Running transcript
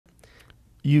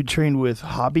You train with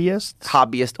hobbyists?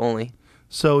 Hobbyist only.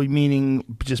 So meaning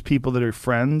just people that are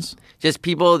friends? Just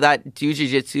people that do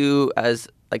jiu-jitsu as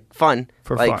like fun.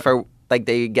 For like fun. like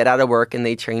they get out of work and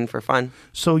they train for fun.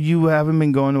 So you haven't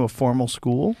been going to a formal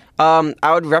school?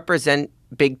 I would represent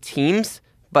big teams,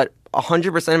 but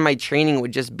 100% of my training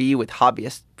would just be with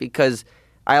hobbyists because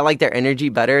I like their energy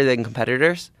better than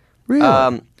competitors.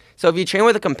 Really? So if you train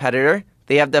with a competitor,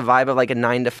 they have the vibe of like a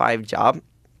 9-to-5 job.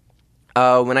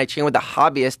 When I train with a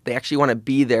hobbyist, they actually want to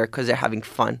be there because they're having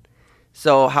fun.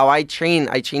 So how I train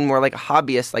more like a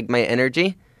hobbyist, like my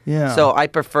energy. Yeah. So I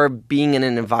prefer being in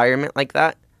an environment like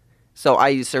that. So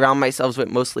I surround myself with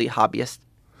mostly hobbyists.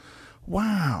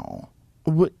 Wow.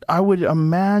 I would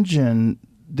imagine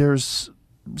there's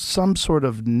some sort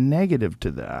of negative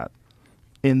to that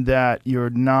in that you're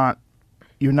not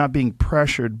being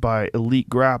pressured by elite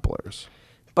grapplers.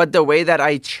 But the way that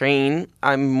I train,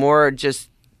 I'm more just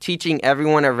teaching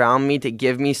everyone around me to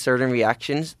give me certain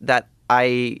reactions that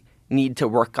I need to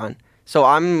work on. So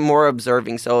I'm more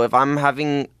observing. So if I'm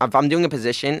doing a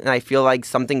position and I feel like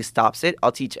something stops it,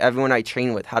 I'll teach everyone I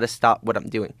train with how to stop what I'm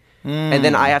doing. And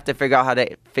then I have to figure out how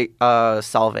to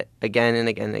solve it again and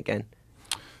again and again.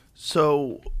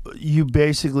 So you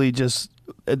basically just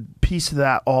piece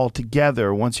that all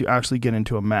together once you actually get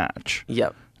into a match.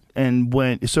 Yep. And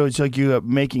so it's like you're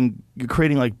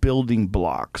creating like building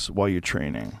blocks while you're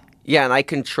training. Yeah, and I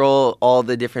control all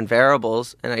the different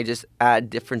variables and I just add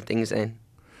different things in.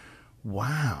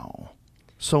 Wow.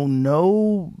 So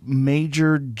no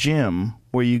major gym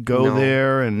where you go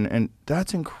there and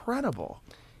that's incredible.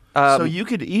 So you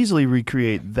could easily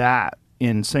recreate that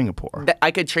in Singapore. I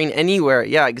could train anywhere.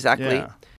 Yeah, exactly. Yeah.